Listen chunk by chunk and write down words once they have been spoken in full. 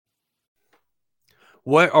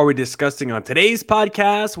What are we discussing on today's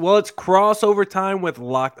podcast? Well, it's crossover time with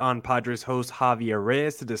Locked On Padres host Javier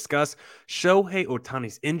Reyes to discuss Shohei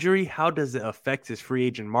Ohtani's injury. How does it affect his free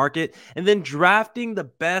agent market? And then drafting the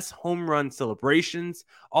best home run celebrations.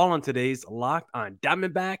 All on today's Locked On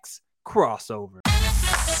Diamondbacks crossover.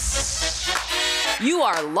 You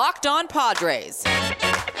are Locked On Padres,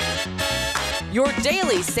 your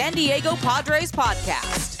daily San Diego Padres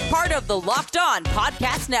podcast. Part of the Locked On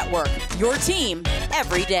Podcast Network, your team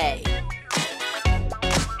every day.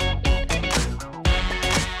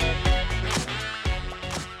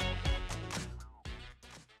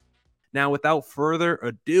 Now, without further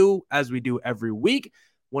ado, as we do every week,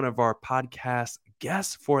 one of our podcast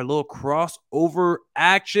guests for a little crossover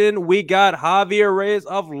action. We got Javier Reyes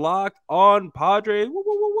of Locked On Padres. Woo,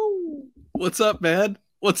 woo, woo, woo. What's up, man?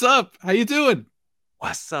 What's up? How you doing?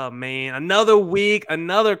 What's up, man? Another week,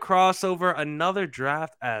 another crossover, another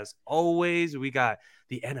draft. As always, we got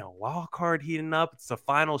the NL wild card heating up. It's the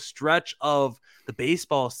final stretch of the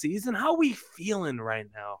baseball season. How are we feeling right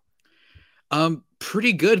now?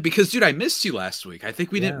 Pretty good because, dude, I missed you last week. I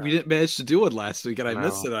think we didn't manage to do it last week, and I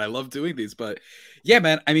missed it. I love doing these, but yeah,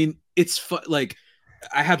 man. I mean, it's fun. Like,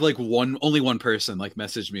 I had like only one person like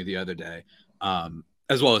message me the other day,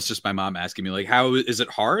 as well as just my mom asking me like, how is it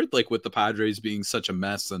hard? Like with the Padres being such a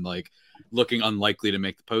mess and like looking unlikely to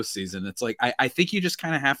make the postseason. It's like, I think you just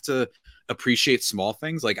kind of have to appreciate small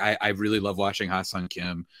things. Like I really love watching Ha-Seong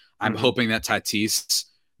Kim. I'm hoping that Tatis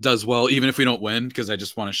does well, even if we don't win, because I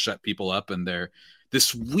just want to shut people up. And they're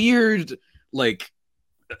this weird, like,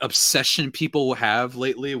 obsession people have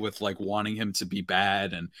lately with like wanting him to be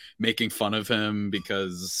bad and making fun of him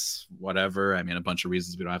because whatever. I mean, a bunch of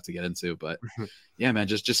reasons we don't have to get into, but yeah, man,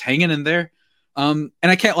 just hanging in there. And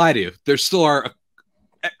I can't lie to you, there still are.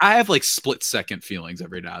 I have like split second feelings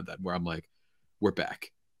every now and then where I'm like, we're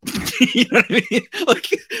back. You know what I mean?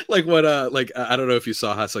 Like what? I don't know if you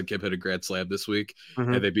saw Ha-Seong Kim hit a grand slam this week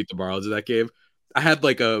and they beat the Marlins in that game. I had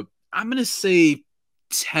like I'm gonna say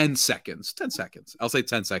 10 seconds. I'll say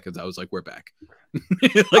 10 seconds. I was like, we're back.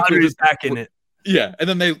 Like we're just back in it. Yeah. And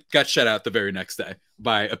then they got shut out the very next day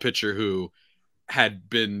by a pitcher who had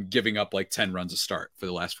been giving up like 10 runs a start for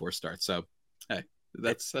the last 4 starts. So, hey,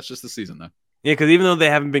 that's just the season though. Yeah, because even though they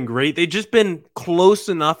haven't been great, they've just been close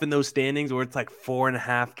enough in those standings where it's like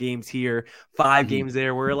 4.5 games here, 5 games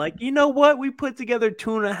there, where like, you know what? We put together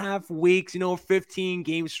 2.5 weeks,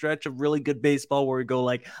 15-game stretch of really good baseball where we go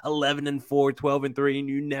like 11-4, 12-3, and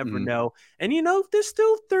you never know. And, there's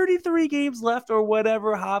still 33 games left or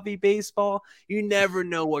whatever, hobby baseball. You never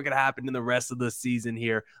know what could happen in the rest of the season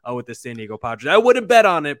here with the San Diego Padres. I wouldn't bet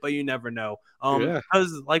on it, but you never know.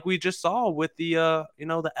 Because like we just saw with the,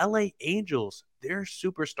 the LA Angels, their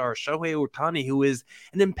superstar Shohei Ohtani, who is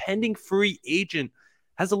an impending free agent,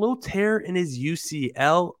 has a little tear in his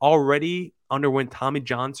UCL, already underwent Tommy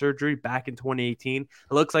John surgery back in 2018.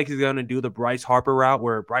 It looks like he's going to do the Bryce Harper route,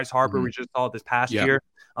 where Bryce Harper, we just saw this past year.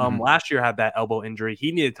 Last year had that elbow injury.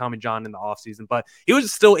 He needed Tommy John in the offseason, but he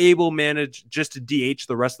was still able to manage just to DH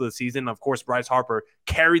the rest of the season. Of course, Bryce Harper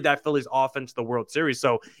carried that Phillies offense to the World Series.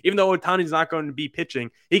 So even though Ohtani's not going to be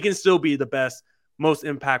pitching, he can still be the best, most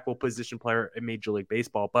impactful position player in Major League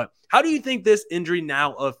Baseball. But how do you think this injury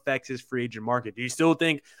now affects his free agent market? Do you still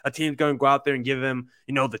think a team's going to go out there and give him,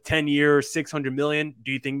 the 10-year, $600 million?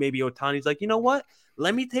 Do you think maybe Ohtani's like, you know what?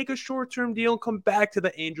 Let me take a short-term deal and come back to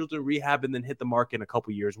the Angels and rehab and then hit the market in a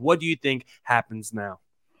couple years. What do you think happens now?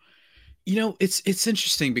 It's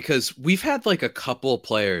interesting because we've had like a couple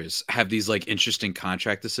players have these like interesting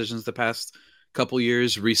contract decisions the past couple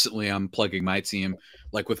years. Recently, I'm plugging my team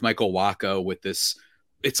like with Michael Wacha with this.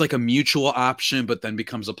 It's like a mutual option, but then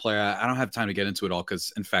becomes a player. I don't have time to get into it all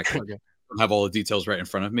because, in fact, I don't have all the details right in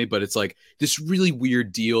front of me. But it's like this really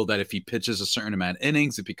weird deal that if he pitches a certain amount of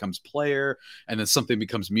innings, it becomes player, and then something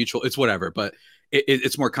becomes mutual. It's whatever, but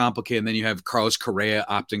it's more complicated. And then you have Carlos Correa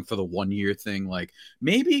opting for the 1-year thing. Like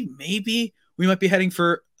maybe we might be heading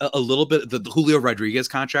for a little bit. The Julio Rodriguez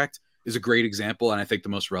contract is a great example, and I think the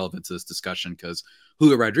most relevant to this discussion because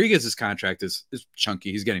Julio Rodriguez's contract is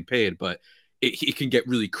chunky. He's getting paid, but it can get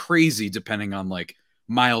really crazy depending on like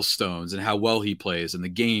milestones and how well he plays in the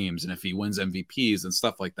games and if he wins MVPs and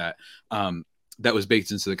stuff like that. That was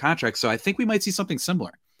baked into the contract. So I think we might see something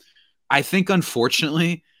similar. I think,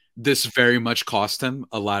 unfortunately, this very much cost him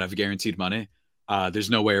a lot of guaranteed money. There's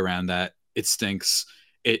no way around that. It stinks.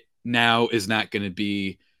 It now is not going to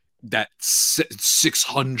be that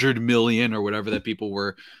 600 million or whatever that people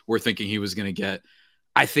were thinking he was going to get.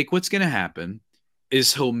 I think what's going to happen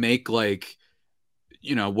is he'll make like,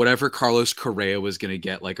 whatever Carlos Correa was going to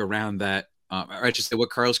get, like around that, or I should say what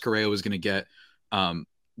Carlos Correa was going to get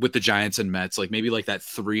with the Giants and Mets, like maybe like that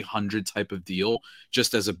 300 type of deal,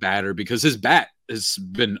 just as a batter, because his bat has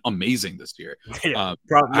been amazing this year. Yeah,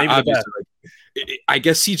 maybe the best. I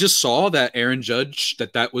guess he just saw that Aaron Judge,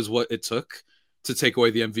 that was what it took to take away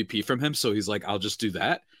the MVP from him. So he's like, I'll just do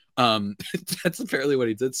that. That's apparently what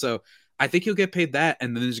he did. So I think he'll get paid that.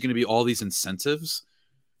 And then there's going to be all these incentives.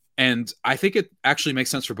 And I think it actually makes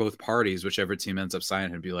sense for both parties, whichever team ends up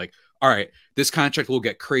signing him, be like, all right, this contract will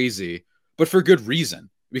get crazy, but for good reason,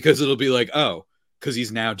 because it'll be like, oh, because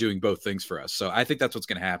he's now doing both things for us. So I think that's what's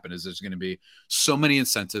going to happen, is there's going to be so many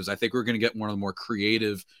incentives. I think we're going to get one of the more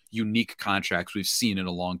creative, unique contracts we've seen in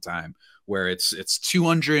a long time, where it's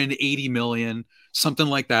 280 million, something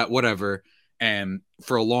like that, whatever. And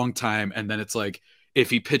for a long time. And then it's like,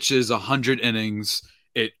 if he pitches 100 innings,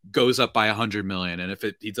 it goes up by 100 million. And if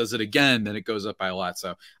he does it again, then it goes up by a lot.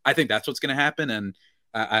 So I think that's what's going to happen. And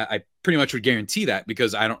I pretty much would guarantee that,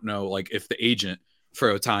 because I don't know, like, if the agent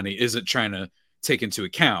for Ohtani isn't trying to take into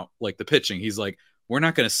account like the pitching. He's like, we're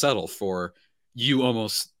not going to settle for you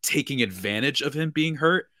almost taking advantage of him being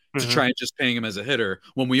hurt to try and just paying him as a hitter,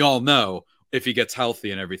 when we all know if he gets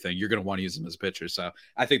healthy and everything, you're going to want to use him as a pitcher. So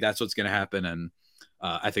I think that's what's going to happen. And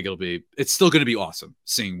I think it's still going to be awesome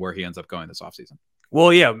seeing where he ends up going this offseason.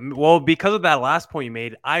 Well, yeah. Well, because of that last point you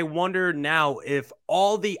made, I wonder now if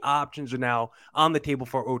all the options are now on the table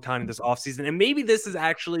for Ohtani this offseason. And maybe this is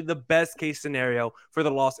actually the best case scenario for the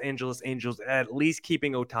Los Angeles Angels, at least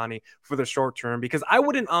keeping Ohtani for the short term, because I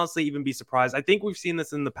wouldn't honestly even be surprised. I think we've seen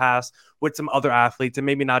this in the past with some other athletes, and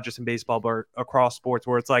maybe not just in baseball, but across sports,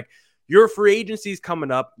 where it's like, your free agency is coming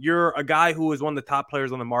up. You're a guy who is one of the top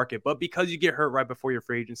players on the market, but because you get hurt right before your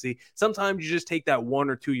free agency, sometimes you just take that 1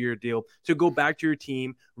 or 2 year deal to go back to your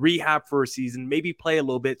team, rehab for a season, maybe play a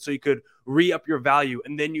little bit so you could re-up your value,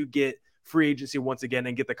 and then you get free agency once again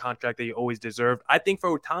and get the contract that you always deserved. I think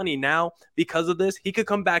for Ohtani now, because of this, he could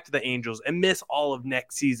come back to the Angels and miss all of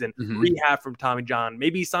next season, rehab from Tommy John.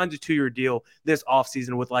 Maybe he signs a 2-year deal this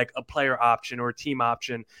offseason with like a player option or a team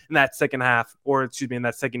option in that second half, or in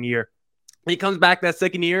that second year. He comes back that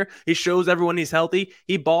second year. He shows everyone he's healthy.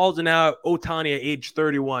 He balls, and now Ohtani at age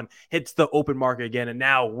 31 hits the open market again. And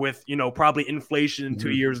now with, probably inflation in 2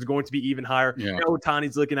 years is going to be even higher. Yeah. Now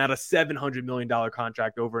Ohtani's looking at a $700 million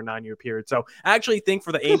contract over a 9-year period. So I actually think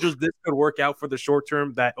for the Angels, this could work out for the short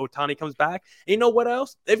term, that Ohtani comes back. And you know what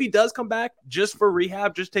else? If he does come back just for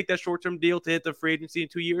rehab, just take that short-term deal to hit the free agency in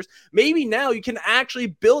 2 years, maybe now you can actually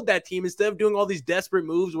build that team instead of doing all these desperate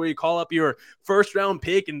moves where you call up your first-round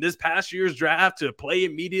pick in this past year's draft to play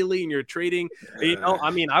immediately, and you're trading.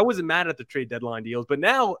 I wasn't mad at the trade deadline deals, but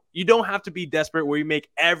now you don't have to be desperate where you make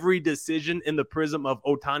every decision in the prism of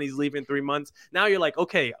Ohtani's leaving in 3 months. Now you're like,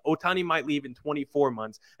 okay, Ohtani might leave in 24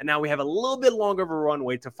 months, and now we have a little bit longer of a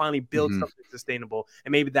runway to finally build something sustainable,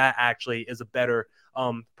 and maybe that actually is a better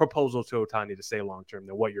proposal to Ohtani to stay long term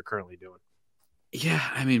than what you're currently doing. Yeah,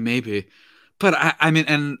 maybe. But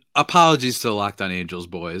and apologies to the Locked On Angels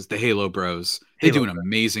boys, the Halo Bros. They do an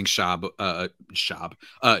amazing job over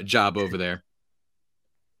there.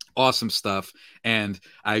 Awesome stuff. And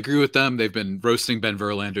I agree with them. They've been roasting Ben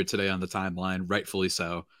Verlander today on the timeline, rightfully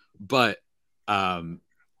so. But I'd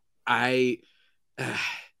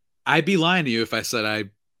be lying to you if I said I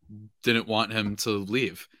didn't want him to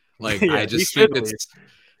leave. Like, yeah,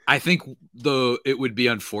 I think though it would be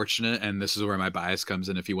unfortunate, and this is where my bias comes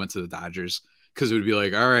in, if he went to the Dodgers, because it would be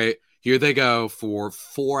like, all right, here they go for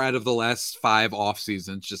 4 out of the last 5 off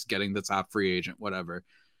seasons, just getting the top free agent, whatever.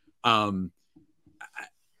 But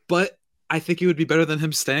I think it would be better than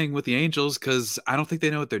him staying with the Angels, because I don't think they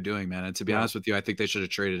know what they're doing, man. And to be honest with you, I think they should have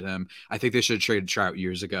traded him. I think they should have traded Trout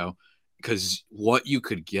years ago, because what you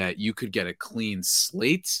could get a clean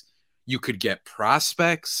slate, you could get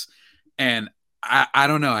prospects, and I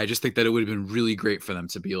don't know. I just think that it would have been really great for them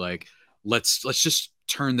to be like, let's just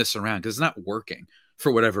turn this around, because it's not working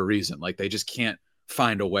for whatever reason. Like, they just can't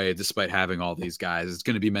find a way, despite having all these guys. It's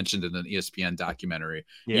going to be mentioned in an ESPN documentary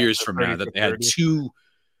years from now that they had 2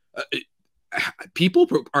 people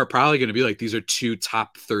are probably going to be like, these are 2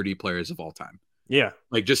 top 30 players of all time. Yeah.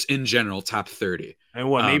 Like, just in general, top 30.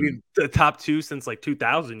 And maybe the top 2 since like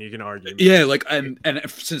 2000, you can argue. Yeah. Like, and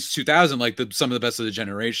since 2000, like some of the best of the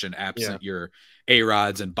generation, absent your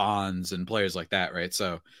A-Rods and Bonds and players like that. Right.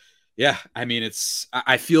 So yeah,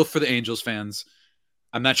 I feel for the Angels fans.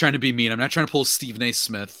 I'm not trying to be mean. I'm not trying to pull Stephen A.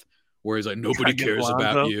 Smith, where he's like, nobody cares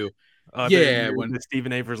about you. When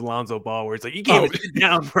Stephen A. versus Lonzo Ball, where it's like, you can't sit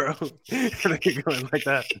down, bro. Going like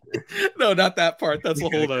that. No, not that part. That's a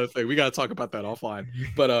whole other thing. We got to talk about that offline.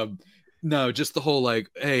 But no, just the whole like,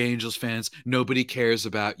 hey, Angels fans, nobody cares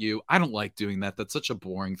about you. I don't like doing that. That's such a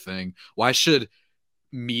boring thing. Why should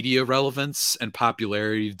media relevance and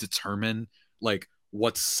popularity determine like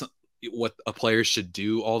what a player should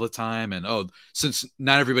do all the time. And since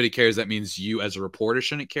not everybody cares, that means you as a reporter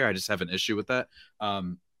shouldn't care. I just have an issue with that. I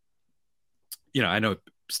know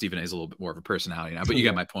Stephen A is a little bit more of a personality now, but you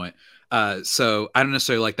get my point. So I don't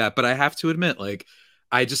necessarily like that, but I have to admit, like,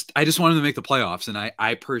 I just want them to make the playoffs, and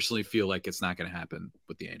I personally feel like it's not going to happen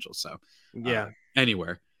with the Angels. So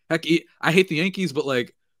anywhere. Heck, I hate the Yankees, but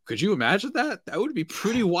like, could you imagine that? That would be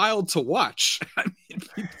pretty wild to watch. I mean, it'd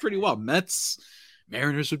be pretty wild. Mets,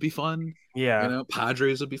 Mariners would be fun. Yeah.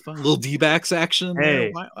 Padres would be fun. Little D-backs action.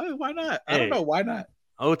 Hey. Why not? I don't know. Why not?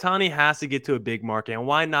 Ohtani has to get to a big market. And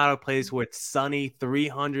why not a place where it's sunny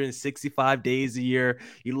 365 days a year?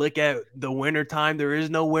 You look at the wintertime, there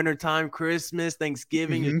is no wintertime. Christmas,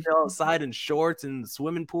 Thanksgiving, you chill outside in shorts in the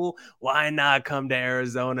swimming pool. Why not come to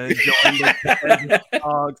Arizona and join the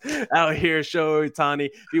dogs out here? Show Ohtani.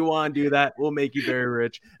 If you want to do that, we'll make you very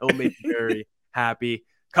rich. It will make you very happy.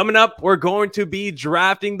 Coming up, we're going to be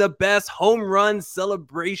drafting the best home run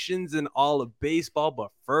celebrations in all of baseball.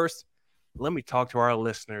 But first, let me talk to our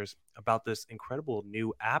listeners about this incredible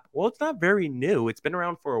new app. Well, it's not very new. It's been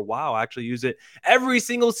around for a while. I actually use it every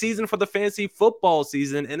single season for the fantasy football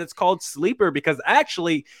season, and it's called Sleeper because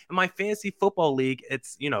actually in my fantasy football league,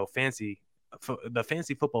 it's, the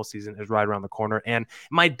fantasy football season is right around the corner. And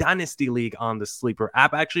my dynasty league on the Sleeper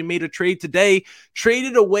app actually made a trade today,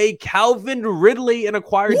 traded away Calvin Ridley and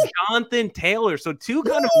acquired Jonathan Taylor. So two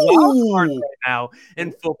kind of wild cards right now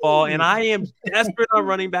in football. And I am desperate on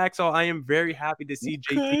running back. So I am very happy to see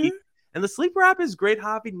JT. And the Sleeper app is great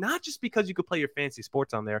hobby, not just because you could play your fantasy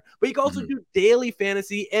sports on there, but you can also do daily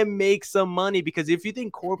fantasy and make some money. Because if you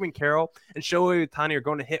think Corbin Carroll and Shohei Ohtani are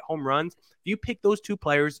going to hit home runs, if you pick those two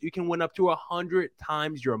players, you can win up to 100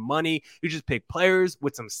 times your money. You just pick players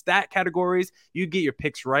with some stat categories. You get your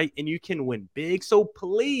picks right, and you can win big. So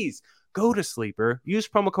please go to Sleeper, use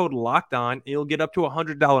promo code LOCKEDON, and you'll get up to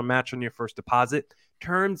 $100 match on your first deposit.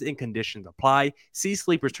 Terms and conditions apply. See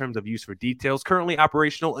Sleeper's terms of use for details. Currently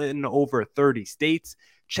operational in over 30 states.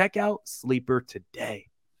 Check out Sleeper today.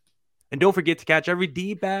 And don't forget to catch every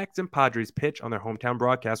D-backs and Padres pitch on their hometown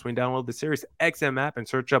broadcast when you download the Sirius XM app and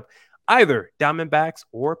search up either Diamondbacks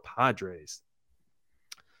or Padres.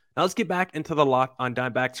 Now let's get back into the Locked on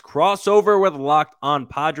Diamondbacks crossover with Locked on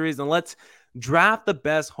Padres, and let's draft the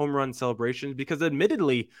best home run celebrations, because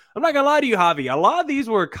admittedly, I'm not gonna lie to you, Javi, a lot of these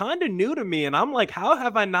were kind of new to me, and I'm like, how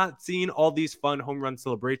have I not seen all these fun home run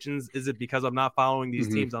celebrations? Is it because I'm not following these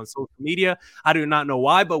teams on social media? I do not know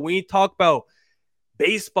why, but when you talk about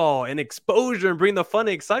baseball and exposure and bring the fun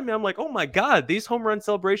and excitement, I'm like, oh my God, these home run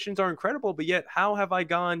celebrations are incredible. But yet, how have I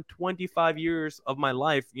gone 25 years of my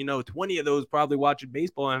life, 20 of those probably watching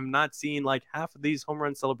baseball, and I'm not seeing like half of these home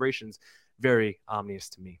run celebrations? Very ominous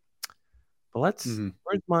to me. But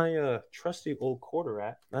where's my trusty old quarter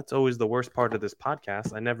at? That's always the worst part of this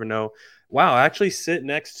podcast. I never know. Wow, I actually sit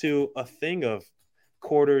next to a thing of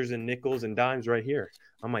quarters and nickels and dimes right here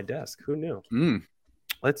on my desk. Who knew?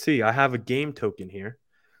 Let's see. I have a game token here.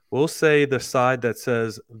 We'll say the side that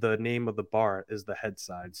says the name of the bar is the head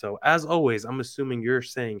side. So as always, I'm assuming you're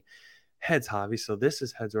saying heads, Javi. So this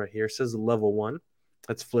is heads right here. It says level 1.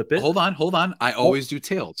 Let's flip it. Hold on. I always do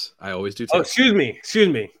tails. Oh, excuse me.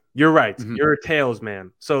 You're right. You're a tails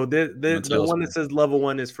man. So the one that says level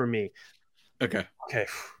 1 is for me. Okay.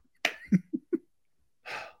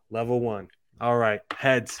 Level 1. All right.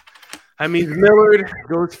 Heads. I mean, Millard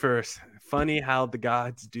goes first. Funny how the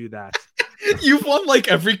gods do that. You've won like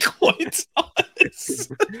every coin on this.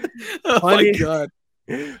 My God.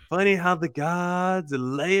 Funny how the gods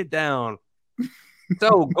lay it down.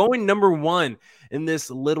 So going number 1 in this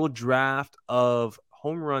little draft of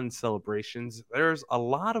home run celebrations, there's a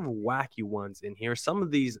lot of wacky ones in here.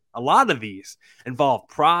 A lot of these involve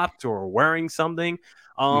props or wearing something.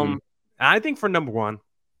 I think for number 1,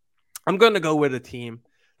 I'm going to go with a team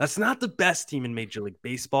that's not the best team in Major League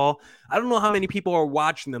Baseball. I don't know how many people are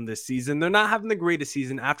watching them this season. They're not having the greatest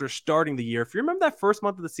season after starting the year. If you remember that first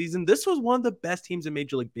month of the season, this was one of the best teams in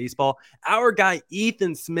Major League Baseball. Our guy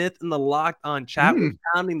Ethan Smith in the Locked On chat was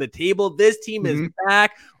pounding the table. This team is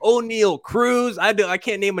back. O'Neal Cruz. I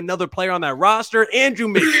can't name another player on that roster. Andrew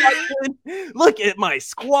McCutcheon. Look at my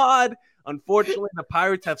squad. Unfortunately, the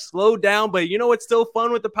Pirates have slowed down, but you know what's still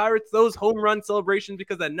fun with the Pirates? Those home run celebrations,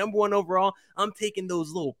 because at number 1 overall, I'm taking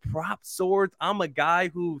those little prop swords. I'm a guy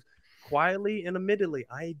who quietly and admittedly,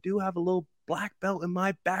 I do have a little black belt in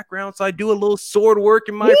my background, so I do a little sword work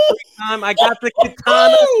in my free time. I got the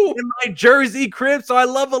katana in my jersey crib, so I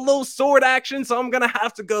love a little sword action, so I'm going to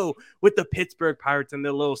have to go with the Pittsburgh Pirates and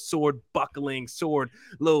their little sword buckling,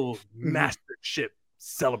 little mastership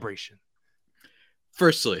celebration.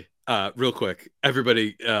 Firstly, real quick,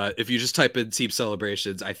 everybody, if you just type in team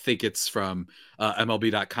celebrations, I think it's from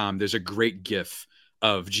MLB.com. There's a great GIF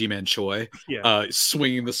of G-Man Choi Yeah.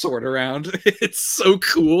 swinging the sword around. It's so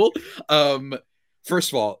cool. First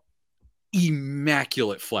of all,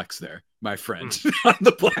 immaculate flex there, my friend, on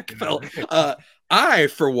the black belt. I,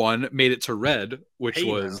 for one, made it to red, which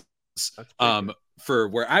was for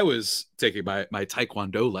where I was taking my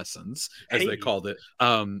Taekwondo lessons, as they called it.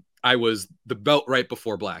 I was the belt right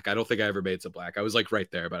before black. I don't think I ever made it to black. I was like right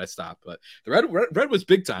there, but I stopped. But the red was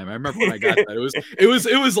big time. I remember when I got that. It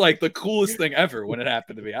was like the coolest thing ever when it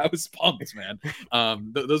happened to me. I was pumped, man.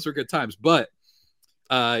 Those were good times. But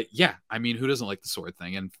yeah, I mean, who doesn't like the sword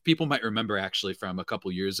thing? And people might remember actually from a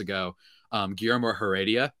couple years ago, Guillermo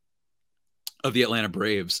Heredia of the Atlanta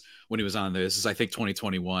Braves, when he was on this is I think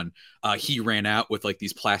 2021, he ran out with like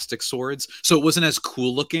these plastic swords, so it wasn't as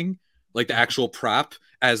cool looking like the actual prop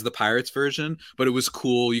as the Pirates version, but it was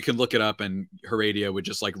cool. You can look it up, and Heredia would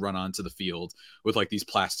just like run onto the field with like these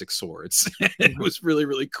plastic swords. It was really,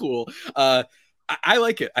 really cool. I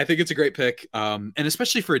like it. I think it's a great pick, and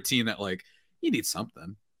especially for a team that like you need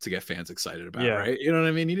something to get fans excited about, right? You know what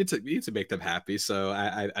I mean? You need to make them happy. So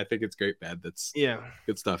I think it's great, man. That's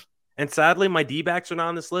good stuff. And sadly, my D-backs are not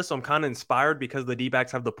on this list, so I'm kind of inspired because the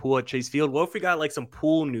D-backs have the pool at Chase Field. What if we got like some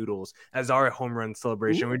pool noodles as our home run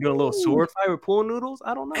celebration? We're doing a little sword fight with pool noodles?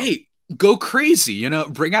 I don't know. Hey, go crazy, you know,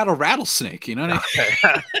 bring out a rattlesnake, you know what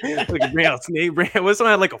I mean? Like, bring out a snake. What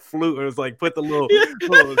someone had like a flute? It was like put the little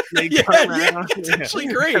snake. It's actually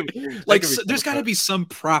great. Like, there's got to be some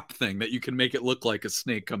prop thing that you can make it look like a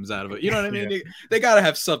snake comes out of it. You know what I mean? They got to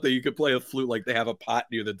have something. You could play a flute like they have a pot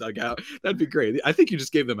near the dugout. That'd be great. I think you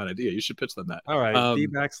just gave them an idea. You should pitch them that. All right,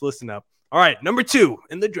 D-backs, listen up. All right, number 2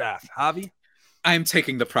 in the draft, Javi. I'm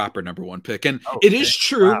taking the proper number 1 pick, and it is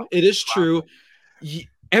true. Wow. It is true.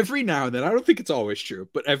 Every now and then, I don't think it's always true,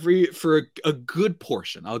 but for a good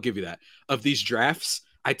portion, I'll give you that, of these drafts,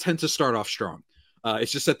 I tend to start off strong.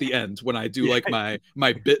 It's just at the end when I do like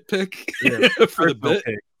my bit pick for the bit.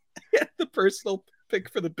 Yeah, the personal pick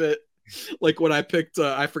for the bit. Like when I picked,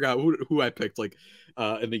 I forgot who I picked, like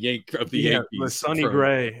in the Yankees. Sonny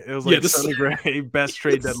Gray. It was like Sonny Gray, best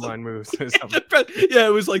trade deadline moves or something. Yeah,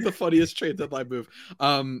 it was like the funniest trade deadline move.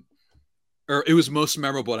 Or it was most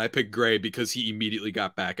memorable, and I picked Gray because he immediately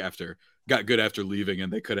got good after leaving,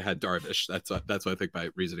 and they could have had Darvish. That's what I think my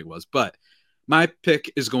reasoning was. But my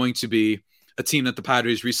pick is going to be a team that the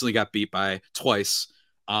Padres recently got beat by twice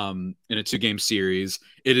in a 2-game series.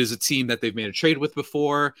 It is a team that they've made a trade with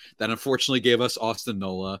before that unfortunately gave us Austin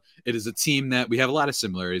Nola. It is a team that we have a lot of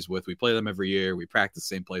similarities with. We play them every year. We practice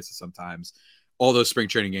the same places sometimes. All those spring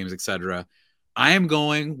training games, etc. I am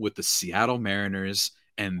going with the Seattle Mariners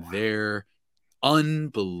and their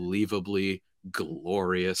unbelievably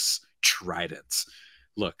glorious trident.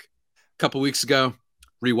 Look, a couple weeks ago,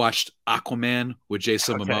 rewatched Aquaman with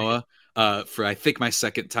Jason Momoa for I think my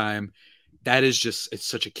second time. That is it's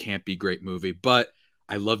such a campy, great movie, but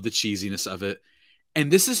I love the cheesiness of it. And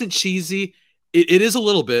this isn't cheesy. It is a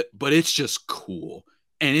little bit, but it's just cool.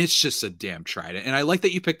 And it's just a damn trident. And I like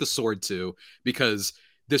that you picked the sword too, because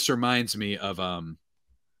this reminds me of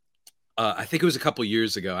I think it was a couple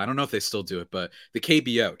years ago. I don't know if they still do it, but the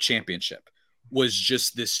KBO championship was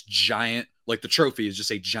just this giant, like the trophy is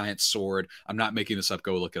just a giant sword. I'm not making this up.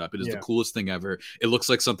 Go look it up. It is the coolest thing ever. It looks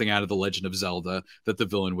like something out of The Legend of Zelda that the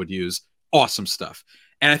villain would use. Awesome stuff.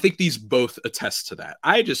 And I think these both attest to that.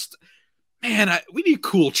 We need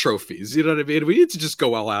cool trophies. You know what I mean? We need to just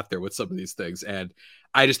go all out there with some of these things. And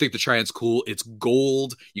I just think the trident's cool. It's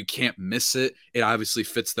gold. You can't miss it. It obviously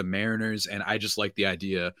fits the Mariners. And I just like the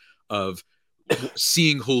idea of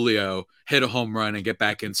seeing Julio hit a home run and get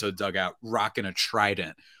back into the dugout, rocking a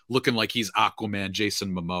trident, looking like he's Aquaman,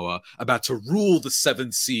 Jason Momoa, about to rule the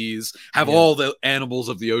 7 seas, have all the animals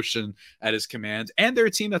of the ocean at his command. And they're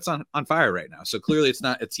a team that's on fire right now. So clearly it's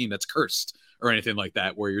not a team that's cursed or anything like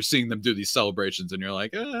that, where you're seeing them do these celebrations and you're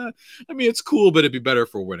like, I mean, it's cool, but it'd be better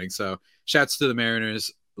for winning. So shouts to the Mariners.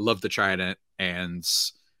 Love the trident. And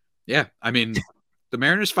yeah, I mean, the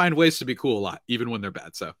Mariners find ways to be cool a lot, even when they're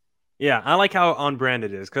bad. So yeah, I like how on brand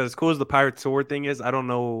it is, because as cool as the pirate sword thing is, I don't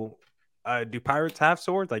know. Do pirates have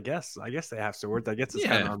swords? I guess they have swords. I guess it's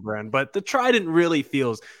kind of on brand. But the trident really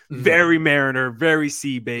feels very Mariner, very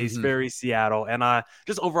sea-based, very Seattle. And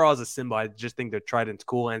just overall as a symbol, I just think the trident's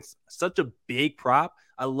cool. And it's such a big prop.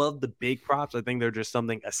 I love the big props. I think they're just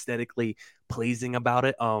something aesthetically pleasing about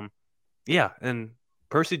it. Yeah, and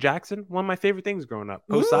Percy Jackson, one of my favorite things growing up.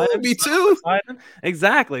 Poseidon, me too. Poseidon.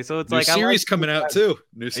 Exactly. So it's new like series coming out too.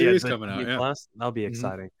 New series coming out. Yeah, Plus, that'll be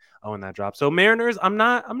exciting. when that dropped. So Mariners, I'm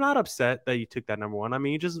not upset that you took that number one. I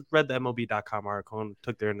mean, you just read the MLB.com article and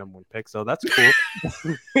took their number one pick, so that's cool.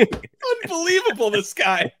 Unbelievable, this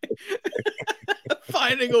guy.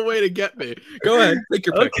 Finding a way to get me. Go ahead, take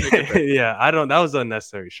your pick. Okay. Yeah, that was an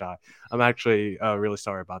unnecessary shot. I'm actually really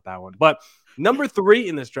sorry about that one. But number 3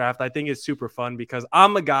 in this draft, I think is super fun because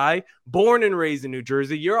I'm a guy born and raised in New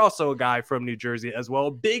Jersey. You're also a guy from New Jersey as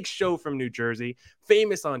well. Big show from New Jersey,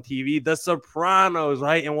 famous on TV, The Sopranos,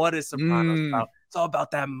 right? And what is Sopranos about? It's all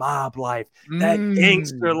about that mob life, that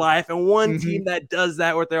gangster life. And one team that does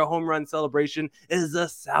that with their home run celebration is the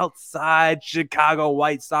Southside Chicago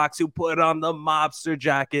White Sox, who put on the mobster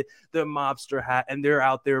jacket, the mobster hat, and they're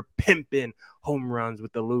out there pimping home runs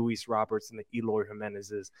with the Luis Roberts and the Eloy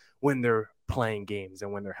Jimenezes when they're playing games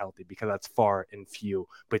and when they're healthy, because that's far and few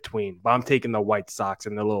between. But I'm taking the White Sox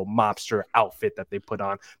and the little mobster outfit that they put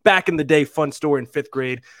on. Back in the day, fun story, in 5th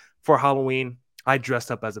grade for Halloween, I dressed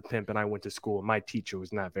up as a pimp and I went to school. My teacher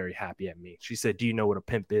was not very happy at me. She said, "Do you know what a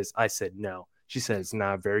pimp is?" I said, "No." She said, "It's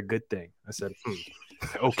not a very good thing." I said,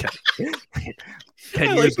 okay.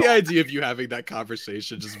 I like the idea of you having that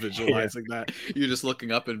conversation, just visualizing that. You're just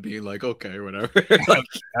looking up and being like, okay, whatever.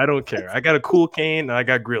 I don't care. I got a cool cane and I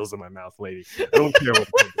got grills in my mouth, lady. I don't care what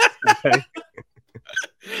it is,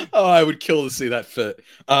 okay? Oh, I would kill to see that fit.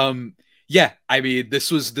 Yeah, I mean, this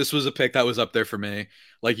was a pick that was up there for me.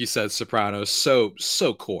 Like you said, Sopranos, so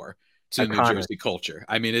core to New Jersey culture.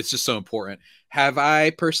 I mean, it's just so important. Have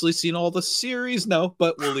I personally seen all the series? No,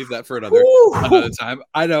 but we'll leave that for another time.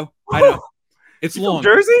 I know. It's long.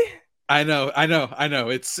 From Jersey? I know.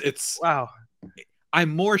 It's wow.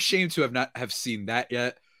 I'm more ashamed to have seen that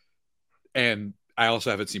yet, and I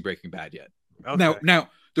also haven't seen Breaking Bad yet. Okay. Now,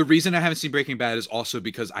 the reason I haven't seen Breaking Bad is also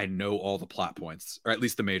because I know all the plot points, or at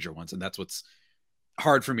least the major ones, and that's what's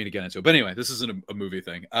hard for me to get into. But anyway, this isn't a movie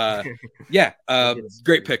thing.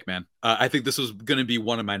 Great pick, man. I think this was going to be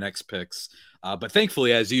one of my next picks. But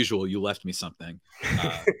thankfully, as usual, you left me something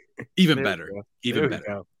even better. Even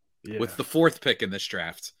better. Yeah. With the 4th pick in this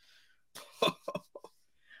draft,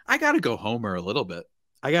 I got to go Homer a little bit.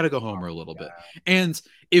 And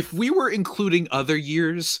if we were including other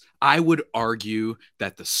years, I would argue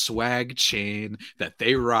that the swag chain that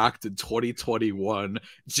they rocked in 2021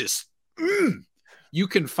 just... You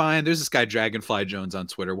can find, there's this guy Dragonfly Jones on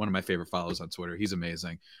Twitter, one of my favorite follows on Twitter. He's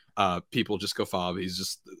amazing. People just go follow him. He's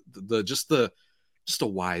just a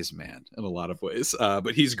wise man in a lot of ways.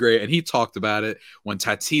 But he's great, and he talked about it when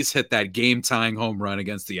Tatis hit that game-tying home run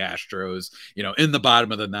against the Astros, in the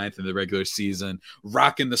bottom of the 9th in the regular season,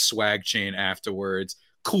 rocking the swag chain afterwards.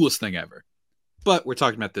 Coolest thing ever. But we're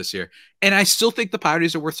talking about this year, and I still think the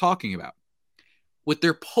Pirates are worth talking about with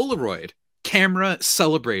their Polaroid camera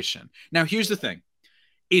celebration. Now, here's the thing.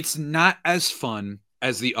 It's not as fun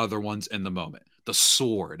as the other ones in the moment. The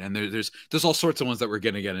sword, and there's all sorts of ones that we're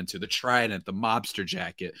going to get into. The trident, the mobster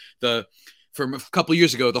jacket, from a couple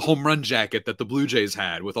years ago, the home run jacket that the Blue Jays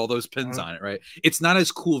had with all those pins on it, right? It's not as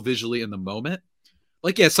cool visually in the moment.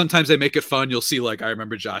 Like, yeah, sometimes they make it fun. You'll see, like, I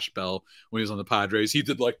remember Josh Bell when he was on the Padres. He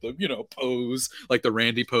did, like, the, pose, like the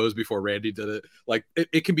Randy pose before Randy did it. Like,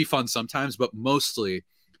 it can be fun sometimes, but mostly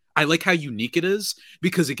I like how unique it is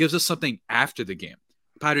because it gives us something after the game.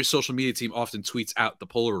 Padres social media team often tweets out the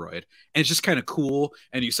Polaroid, and it's just kind of cool,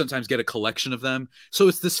 and you sometimes get a collection of them. So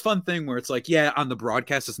it's this fun thing where it's like, yeah, on the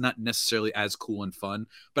broadcast it's not necessarily as cool and fun,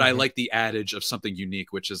 but I like the adage of something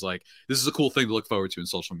unique, which is like, this is a cool thing to look forward to in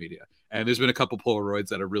social media. And there's been a couple Polaroids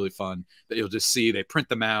that are really fun that you'll just see. They print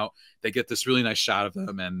them out, they get this really nice shot of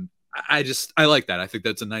them, and I like that. I think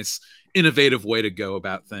that's a nice innovative way to go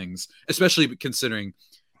about things, especially considering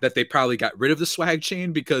that they probably got rid of the swag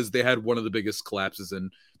chain because they had one of the biggest collapses in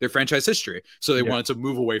their franchise history. So they wanted to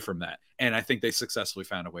move away from that. And I think they successfully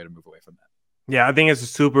found a way to move away from that. Yeah, I think it's a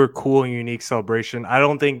super cool and unique celebration. I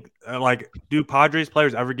don't think, do Padres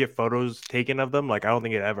players ever get photos taken of them? Like, I don't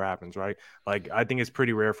think it ever happens, right? Like, I think it's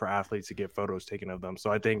pretty rare for athletes to get photos taken of them. So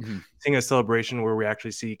I think seeing a celebration where we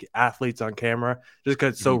actually see athletes on camera, just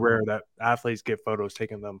because it's so rare that athletes get photos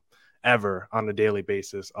taken of them ever on a daily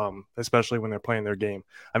basis, especially when they're playing their game.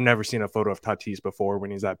 I've never seen a photo of Tatis before when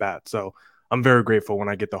he's at bat, so I'm very grateful when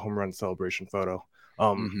I get the home run celebration photo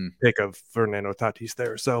pick of Fernando Tatis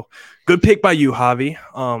there. So good pick by you, Javi.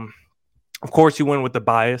 Of course you went with the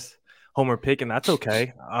bias homer pick, and that's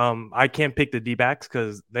okay. I can't pick the D-backs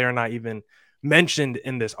because they are not even mentioned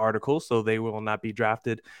in this article, so they will not be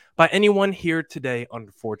drafted by anyone here today,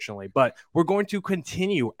 unfortunately. But we're going to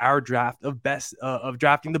continue our draft of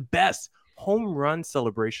drafting the best home run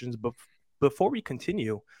celebrations. But before we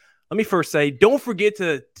continue, Let me first say, don't forget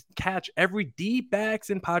to catch every D-backs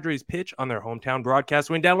and Padres pitch on their hometown broadcast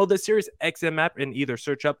when you download the Sirius XM app and either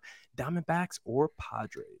search up Diamondbacks or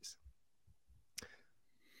Padres.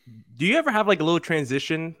 Do you ever have like a little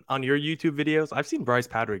transition on your YouTube videos? I've seen Bryce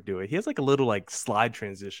Patrick do it. He has like a little like slide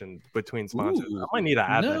transition between sponsors. Ooh, I might need to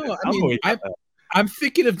add that. no, I mean, I'm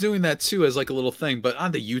thinking of doing that too as like a little thing, but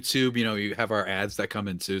on the YouTube, you have our ads that come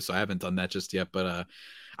in too, so I haven't done that just yet. But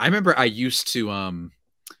I remember I used to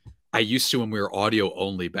when we were audio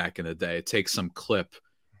only back in the day, take some clip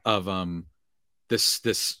of this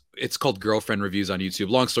it's called Girlfriend Reviews on YouTube.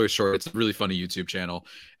 Long story short, it's a really funny YouTube channel,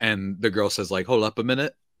 and the girl says like, hold up a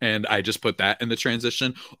minute, and I just put that in the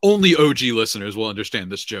transition. Only OG listeners will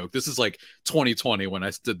understand this joke. This is like 2020 when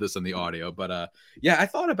I did this in the audio, but yeah, I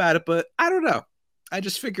thought about it, but I don't know, I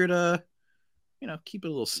just figured keep it a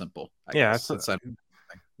little simple, I guess.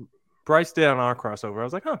 Bryce did on our crossover. I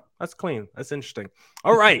was like, that's clean. That's interesting.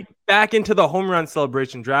 All right, back into the home run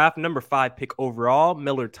celebration draft. Number 5 pick overall,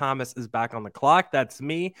 Millard Thomas is back on the clock. That's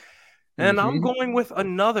me. And I'm going with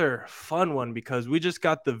another fun one because we just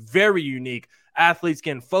got the very unique athletes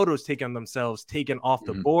getting photos taken of themselves taken off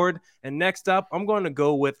the board. And next up, I'm going to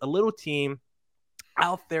go with a little team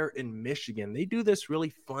out there in Michigan. They do this really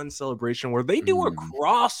fun celebration where they do a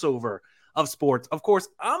crossover of sports. Of course,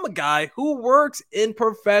 I'm a guy who works in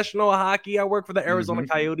professional hockey. I work for the Arizona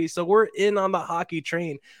Coyotes, so we're in on the hockey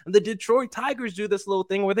train. And the Detroit Tigers do this little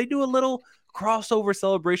thing where they do a little crossover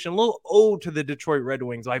celebration, a little ode to the Detroit Red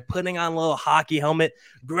Wings by putting on a little hockey helmet,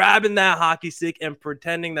 grabbing that hockey stick, and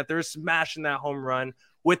pretending that they're smashing that home run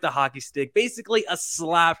with the hockey stick. Basically a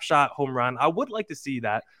slap shot home run. I would like to see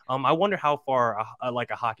that. I wonder how far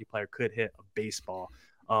a hockey player could hit a baseball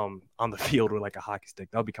on the field with like a hockey stick.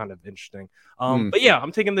 That would be kind of interesting. But yeah,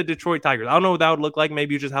 I'm taking the Detroit Tigers. I don't know what that would look like.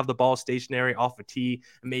 Maybe you just have the ball stationary off a tee,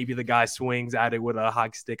 and maybe the guy swings at it with a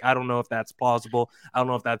hockey stick. I don't know if that's plausible. I don't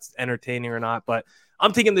know if that's entertaining or not, but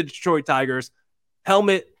I'm taking the Detroit Tigers.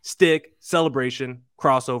 Helmet, stick, celebration,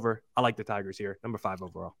 crossover. I like the Tigers here. Number 5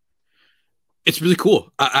 overall. It's really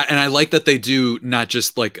cool. And I like that they do not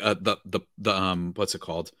just like the what's it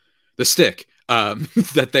called? The stick.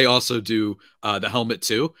 That they also do the helmet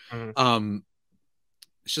too.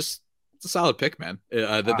 It's a solid pick, man.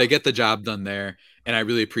 That they get the job done there, and I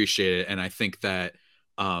really appreciate it. And I think that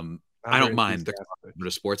I don't mind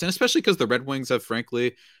the sports, and especially because the Red Wings have,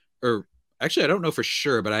 frankly, or actually, I don't know for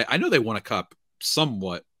sure, but I know they won a cup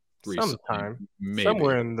somewhat recently, sometime, maybe.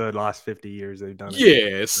 Somewhere in the last 50 years they've done it.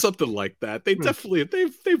 Yeah, something like that. They definitely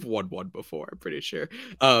they've won one before, I'm pretty sure.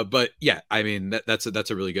 But yeah, I mean that's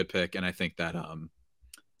a really good pick, and I think that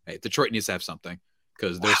hey, Detroit needs to have something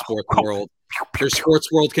because their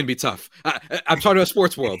sports world can be tough. I'm talking about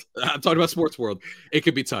sports world. It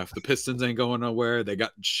could be tough. The Pistons ain't going nowhere. They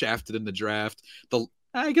got shafted in the draft.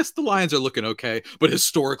 I guess the Lions are looking okay, but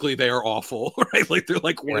historically they are awful, right? Like they're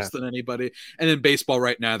like worse than anybody. And in baseball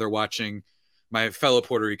right now, they're watching my fellow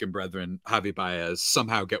Puerto Rican brethren, Javi Baez,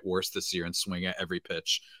 somehow get worse this year and swing at every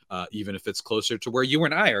pitch, even if it's closer to where you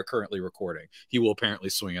and I are currently recording. He will apparently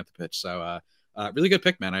swing at the pitch. So really good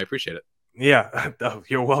pick, man. I appreciate it. Yeah,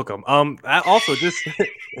 you're welcome. Also,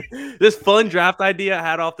 this fun draft idea I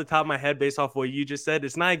had off the top of my head based off what you just said.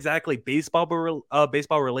 It's not exactly baseball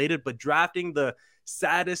related, but drafting the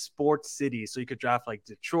saddest sports cities. So you could draft like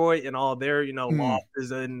Detroit and all their,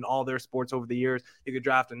 losses and all their sports over the years. You could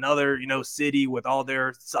draft another, city with all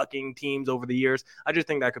their sucking teams over the years. I just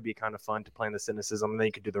think that could be kind of fun to play in the cynicism. And then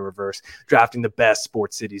you could do the reverse, drafting the best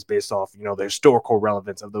sports cities based off, the historical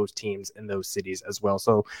relevance of those teams in those cities as well.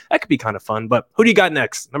 So that could be kind of fun. But who do you got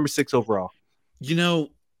next? Number 6 overall.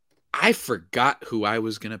 I forgot who I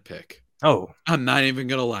was going to pick. Oh, I'm not even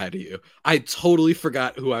going to lie to you. I totally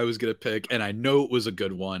forgot who I was going to pick, and I know it was a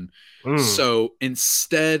good one. So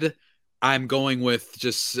instead, I'm going with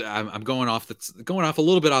I'm going off a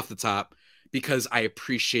little bit off the top because I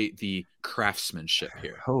appreciate the craftsmanship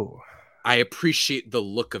here. Oh, I appreciate the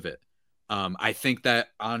look of it. I think that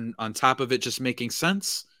on top of it just making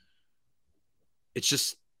sense, it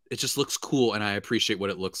just looks cool, and I appreciate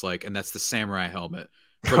what it looks like, and that's the samurai helmet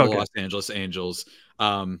for the Los Angeles Angels.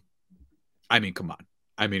 I mean, come on.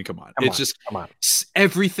 Come on.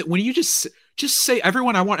 Everything. When you just say,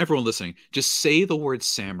 everyone, I want everyone listening, just say the word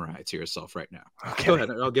samurai to yourself right now. Okay. Go ahead.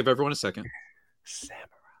 I'll give everyone a second. Samurai.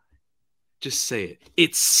 Just say it.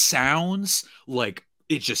 It sounds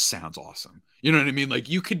awesome. You know what I mean? Like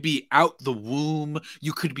you could be out the womb,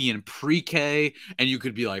 you could be in pre-K, and you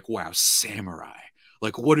could be like, wow, samurai.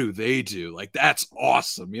 Like, what do they do? Like, that's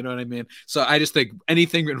awesome. You know what I mean? So I just think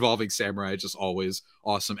anything involving samurai is just always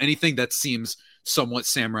awesome. Anything that seems somewhat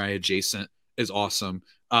samurai adjacent is awesome.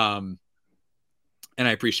 And and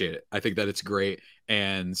I appreciate it. I think that it's great.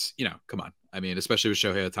 And, come on. I mean, especially with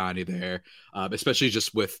Shohei Ohtani there, especially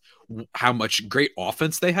just with how much great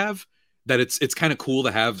offense they have, that it's kind of cool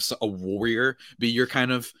to have a warrior be your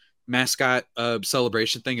kind of mascot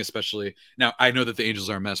celebration thing. Especially now, I know that the Angels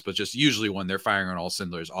are a mess, but just usually when they're firing on all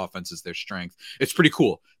cylinders, offense is their strength. It's pretty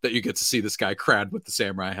cool that you get to see this guy crowd with the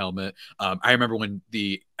samurai helmet. I remember when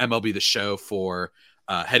the MLB The Show for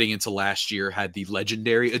heading into last year had the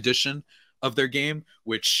legendary edition of their game,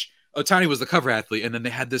 which Ohtani was the cover athlete, and then they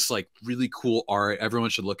had this like really cool art. Everyone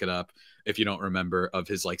should look it up if you don't remember, of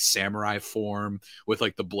his like samurai form with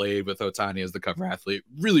like the blade with Ohtani as the cover athlete.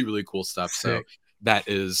 Really, really cool stuff. So that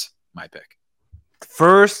is my pick.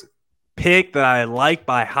 First pick that I like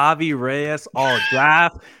by Javi Reyes all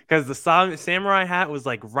draft, because the samurai hat was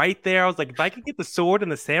like right there. I was like, if I could get the sword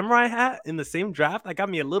and the samurai hat in the same draft, I got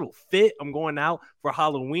me a little fit. I'm going out for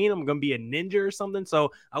Halloween. I'm going to be a ninja or something.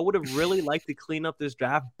 So I would have really liked to clean up this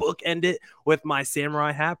draft, bookend it with my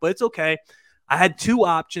samurai hat, but it's okay. I had two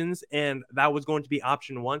options, and that was going to be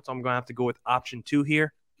option one. So I'm going to have to go with option two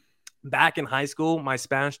here. Back in high school, my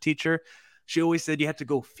Spanish teacher, she always said you had to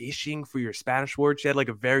go fishing for your Spanish words. She had like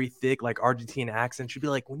a very thick, like Argentine accent. She'd be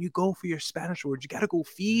like, when you go for your Spanish words, you got to go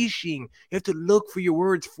fishing. You have to look for your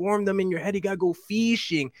words, form them in your head. You got to go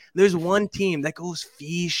fishing. There's one team that goes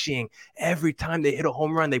fishing every time they hit a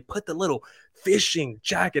home run. They put the little fishing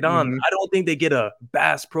jacket on. I don't think they get a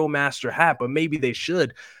Bass Pro Master hat, but maybe they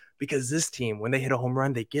should. Because this team, when they hit a home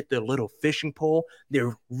run, they get their little fishing pole.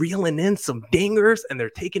 They're reeling in some dingers, and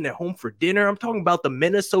they're taking it home for dinner. I'm talking about the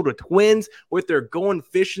Minnesota Twins with their going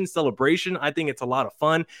fishing celebration. I think it's a lot of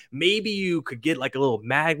fun. Maybe you could get like a little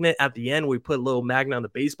magnet at the end. We put a little magnet on the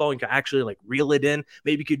baseball and you can actually like reel it in.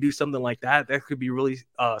 Maybe you could do something like that. That could be really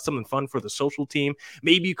something fun for the social team.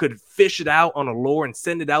 Maybe you could fish it out on a lure and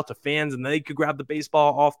send it out to fans, and they could grab the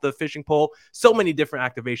baseball off the fishing pole. So many different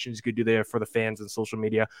activations you could do there for the fans and social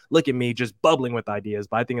media. Look at me just bubbling with ideas,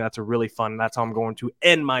 but I think that's a really fun. That's how I'm going to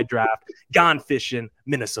end my draft. Gone fishing,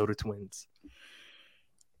 Minnesota Twins.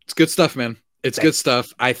 It's good stuff, man. It's good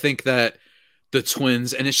stuff. I think that the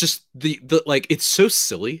Twins, and it's just the like, it's so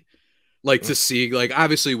silly. Like to see, like,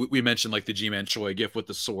 obviously we mentioned like the G-Man Choi gift with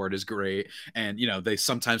the sword is great. And, they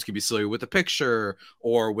sometimes can be silly with a picture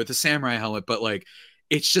or with a samurai helmet, but like,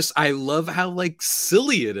 it's just, I love how like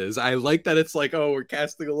silly it is. I like that it's like, oh, we're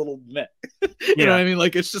casting a little net. You know what I mean?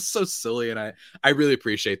 Like, it's just so silly. And I really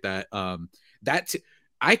appreciate that.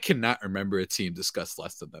 I cannot remember a team discussed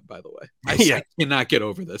less than them, by the way. I cannot get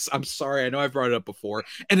over this. I'm sorry. I know I've brought it up before.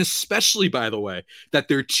 And especially, by the way, that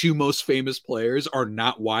their two most famous players are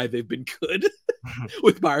not why they've been good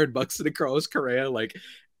with Byron Buxton and Carlos Correa. Like,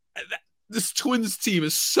 this Twins team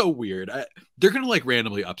is so weird. They're going to like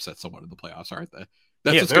randomly upset someone in the playoffs, aren't they?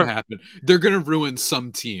 That's what's going to happen. They're going to ruin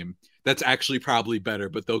some team that's actually probably better,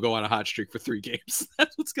 but they'll go on a hot streak for 3 games.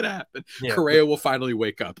 That's what's going to happen. Yeah. Correa will finally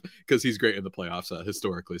wake up because he's great in the playoffs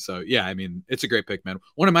historically. So, yeah, I mean, it's a great pick, man.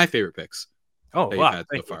 One of my favorite picks that you've had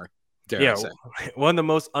so far. One of the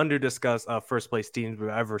most under-discussed first place teams we've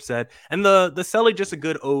ever said. And the Selly, just a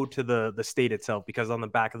good ode to the state itself, because on the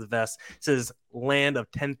back of the vest it says land of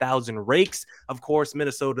 10,000 rakes. Of course,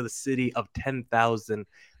 Minnesota, the city of 10,000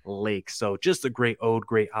 lakes. So just a great ode,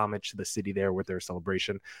 great homage to the city there with their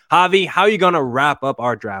celebration. Javi, how are you going to wrap up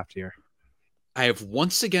our draft here? I have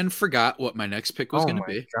once again forgot what my next pick was going to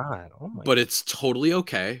be. But it's totally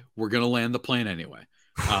okay. We're going to land the plane anyway.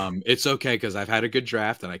 It's okay because I've had a good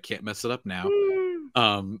draft and I can't mess it up now.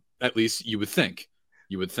 At least you would think.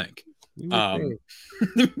 You would think I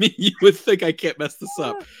can't mess this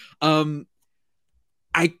up. I'm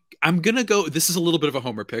gonna go. This is a little bit of a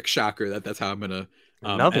homer pick. Shocker that's how I'm gonna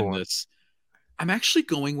end this. I'm actually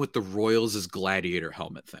going with the Royals' gladiator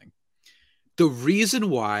helmet thing. The reason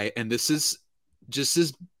why, and this is just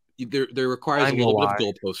as there requires a little bit of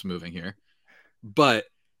goalpost moving here, but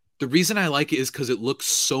the reason I like it is because it looks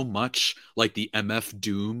so much like the MF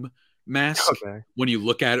Doom mask. When you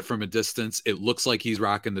look at it from a distance, it looks like he's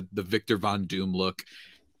rocking the Victor Von Doom look.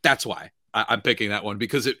 That's why I'm picking that one,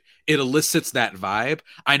 because it elicits that vibe.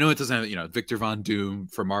 I know it doesn't have, Victor Von Doom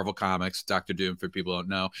for Marvel Comics, Dr. Doom for people who don't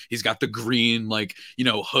know. He's got the green,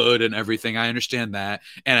 hood and everything. I understand that.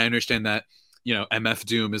 And I understand that, MF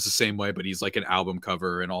Doom is the same way, but he's like an album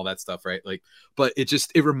cover and all that stuff, right? But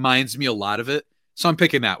it reminds me a lot of it. So I'm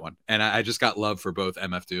picking that one. And I just got love for both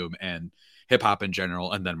MF Doom and hip hop in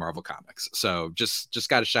general, and then Marvel Comics. So just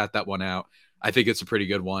got to shout that one out. I think it's a pretty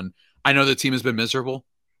good one. I know the team has been miserable,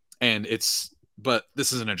 but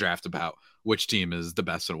this isn't a draft about which team is the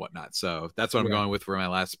best and whatnot. So that's what I'm going with for my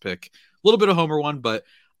last pick. A little bit of homer one, but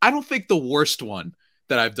I don't think the worst one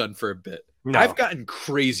that I've done for a bit. No. I've gotten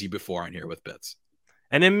crazy before on here with bits.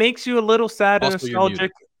 And it makes you a little sad and Also, you're muted,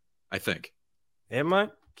 nostalgic. I think. Am I?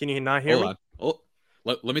 Can you not hear Hold me? on.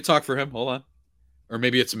 Oh, let me talk for him. Hold on. Or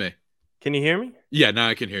maybe it's me. Can you hear me? Yeah, now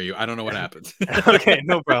I can hear you. I don't know what happened. Okay,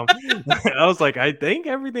 no problem. I was like, I think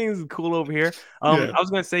everything's cool over here. Yeah. I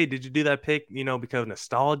was gonna say, did you do that pick, because of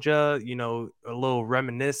nostalgia, a little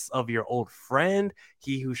reminisce of your old friend,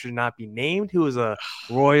 he who should not be named, who is a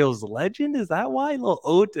Royals legend? Is that why? A little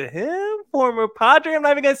ode to him, former Padre. I'm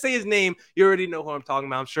not even gonna say his name. You already know who I'm talking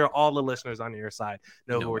about. I'm sure all the listeners on your side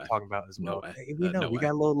know No who we're way. talking about as No well. way. Hey, we know No we way.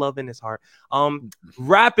 got a little love in his heart.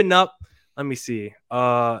 Wrapping up. Let me see.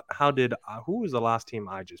 Who was the last team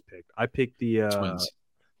I just picked? I picked Twins.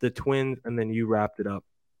 the Twins, and then you wrapped it up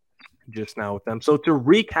just now with them. So to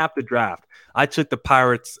recap the draft, I took the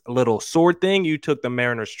Pirates little sword thing. You took the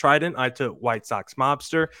Mariners trident. I took White Sox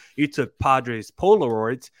mobster. You took Padres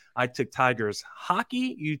Polaroids. I took Tigers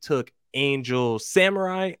hockey. You took Angels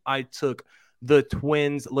samurai. I took the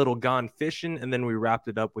Twins little gone fishing, and then we wrapped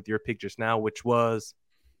it up with your pick just now, which was.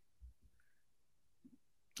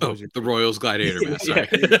 The Royals Gladiator mask.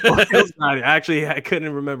 Sorry. Actually, I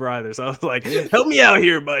couldn't remember either. So I was like, help me out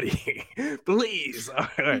here, buddy. Please. All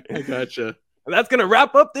right. I gotcha. That's going to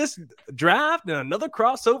wrap up this draft and another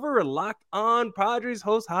crossover. Locked on Padres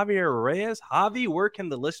host Javier Reyes. Javi, where can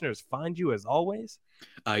the listeners find you as always?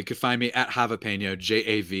 You can find me at Javapeno,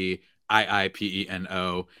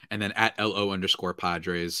 JAVIIPENO, and then at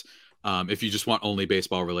LO_Padres. If you just want only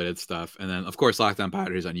baseball related stuff. And then, of course, Locked On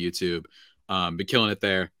Padres on YouTube. Been killing it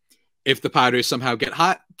there. If the Padres somehow get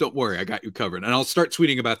hot, don't worry, I got you covered. And I'll start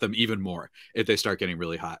tweeting about them even more if they start getting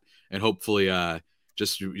really hot. And hopefully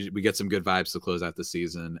we get some good vibes to close out the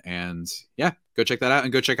season. And yeah, go check that out.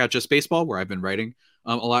 And go check out Just Baseball, where I've been writing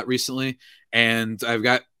a lot recently. And I've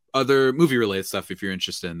got other movie related stuff if you're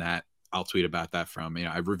interested in that. I'll tweet about that from.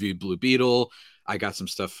 I've reviewed Blue Beetle. I got some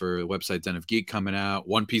stuff for the website Den of Geek coming out.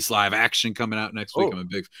 One Piece live action coming out next week. I'm a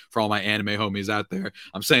big for all my anime homies out there.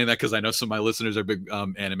 I'm saying that because I know some of my listeners are big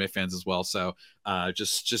anime fans as well. So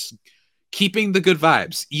just keeping the good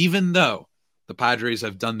vibes, even though the Padres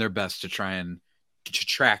have done their best to try and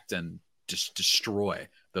detract and just destroy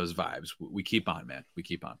those vibes. We keep on, man. We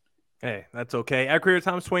keep on. Hey, that's okay. At Career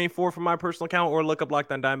Times 24 for my personal account, or look up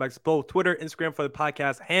Locked On Diamondbacks, both Twitter, Instagram for the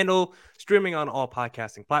podcast handle, streaming on all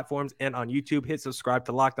podcasting platforms and on YouTube. Hit subscribe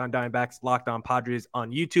to Locked On Diamondbacks, Locked On Padres on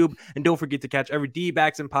YouTube. And don't forget to catch every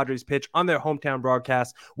D-backs and Padres pitch on their hometown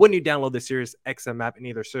broadcast when you download the Sirius XM app and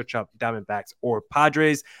either search up Diamondbacks or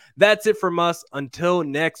Padres. That's it from us. Until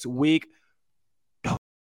next week.